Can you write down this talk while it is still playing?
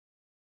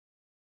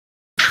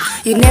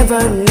You never,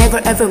 never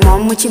ever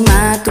멈추지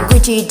마. 또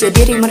굳이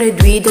저들이 말해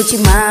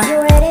뒤도지 마. You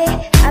ready?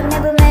 I've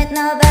never met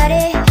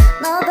nobody,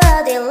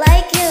 nobody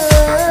like you.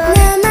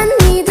 나만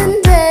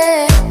믿은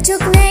돼. 쭉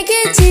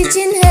내게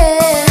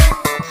지진해.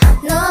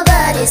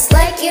 Nobody's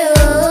like you,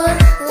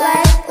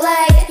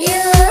 like you.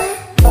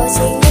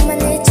 오직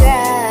너만의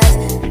drive.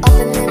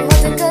 Open 내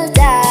모든 걸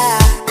다.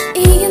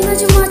 이게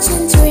너의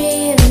멋진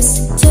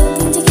dreams.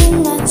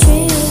 적극적인 my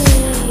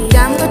dreams.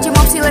 감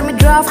거침없이 let me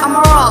drive. I'm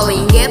a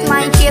rolling. Get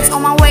my kids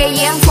on my way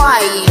and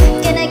flying.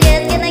 Can I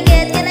get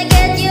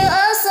you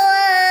also?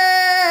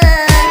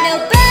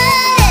 Nobody,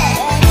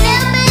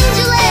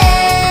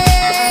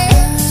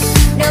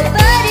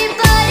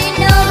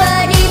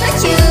 nobody but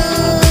you.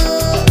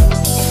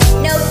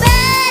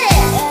 Nobody,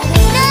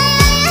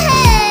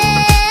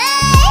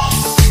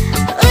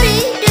 우리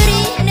둘이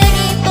눈이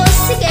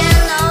부시게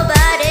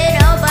nobody.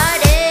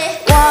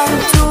 1,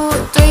 2,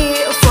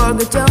 3, 4 그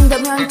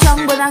정도면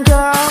충분한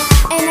girl.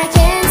 And I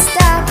can't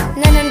stop.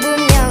 나는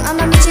분명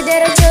아마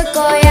미치대로 줄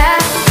거야.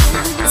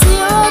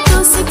 0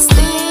 to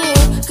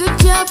 16 그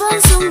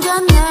짧은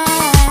순간에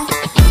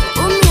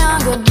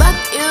운명을 but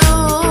you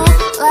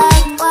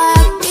like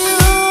you.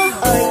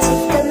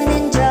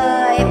 얼지금은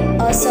drive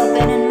어서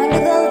배는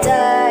만들고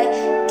die.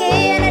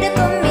 깨어나려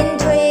꾸민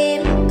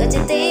dream 끝에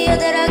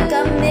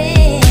뛰어들어가면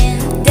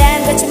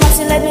Then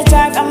거침없이 let me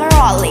drive. I'm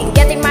rolling.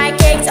 Getting my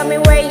kicks on my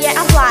way, yeah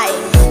I'm flying.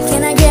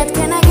 Can I get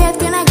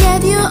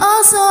you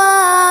also?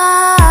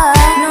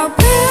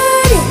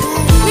 Nobody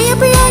네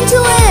앞에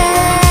안주해.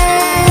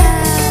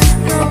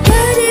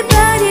 Nobody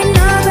but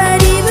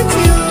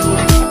you.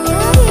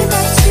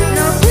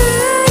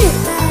 Nobody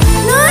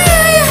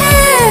너여야 해.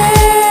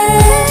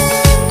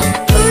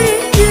 우리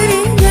둘이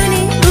눈이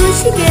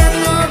부시게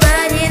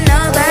nobody.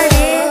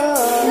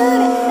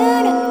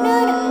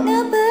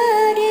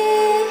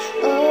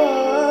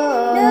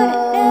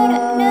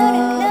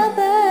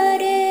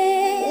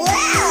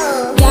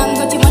 양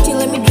거침없이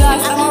let me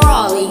drive. I'm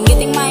rolling.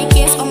 Getting my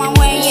kiss on my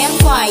way and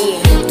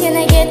flying. Can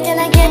I get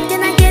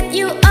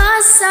you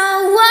also?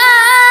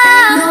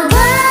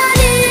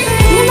 Nobody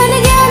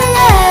너만에게 알래.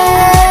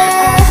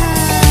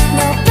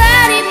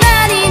 Nobody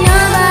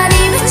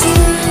but you.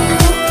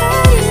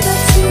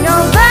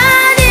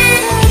 Nobody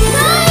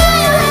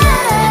너여야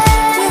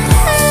해.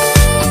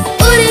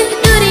 우리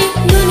둘이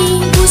눈이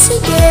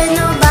부시게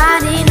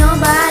nobody.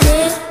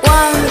 1,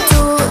 2,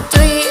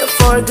 3, 4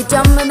 그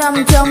전부 다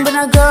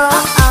girl.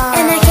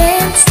 And I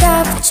can't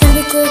stop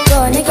준비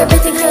꿇고 내게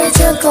betting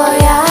해줄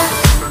거야.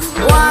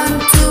 1, 2,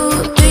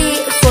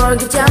 3, 4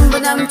 그 전부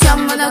다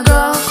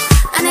girl.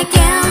 And I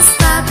can't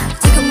stop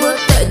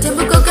지금부터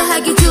전부 꼭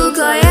하게 줄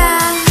거야.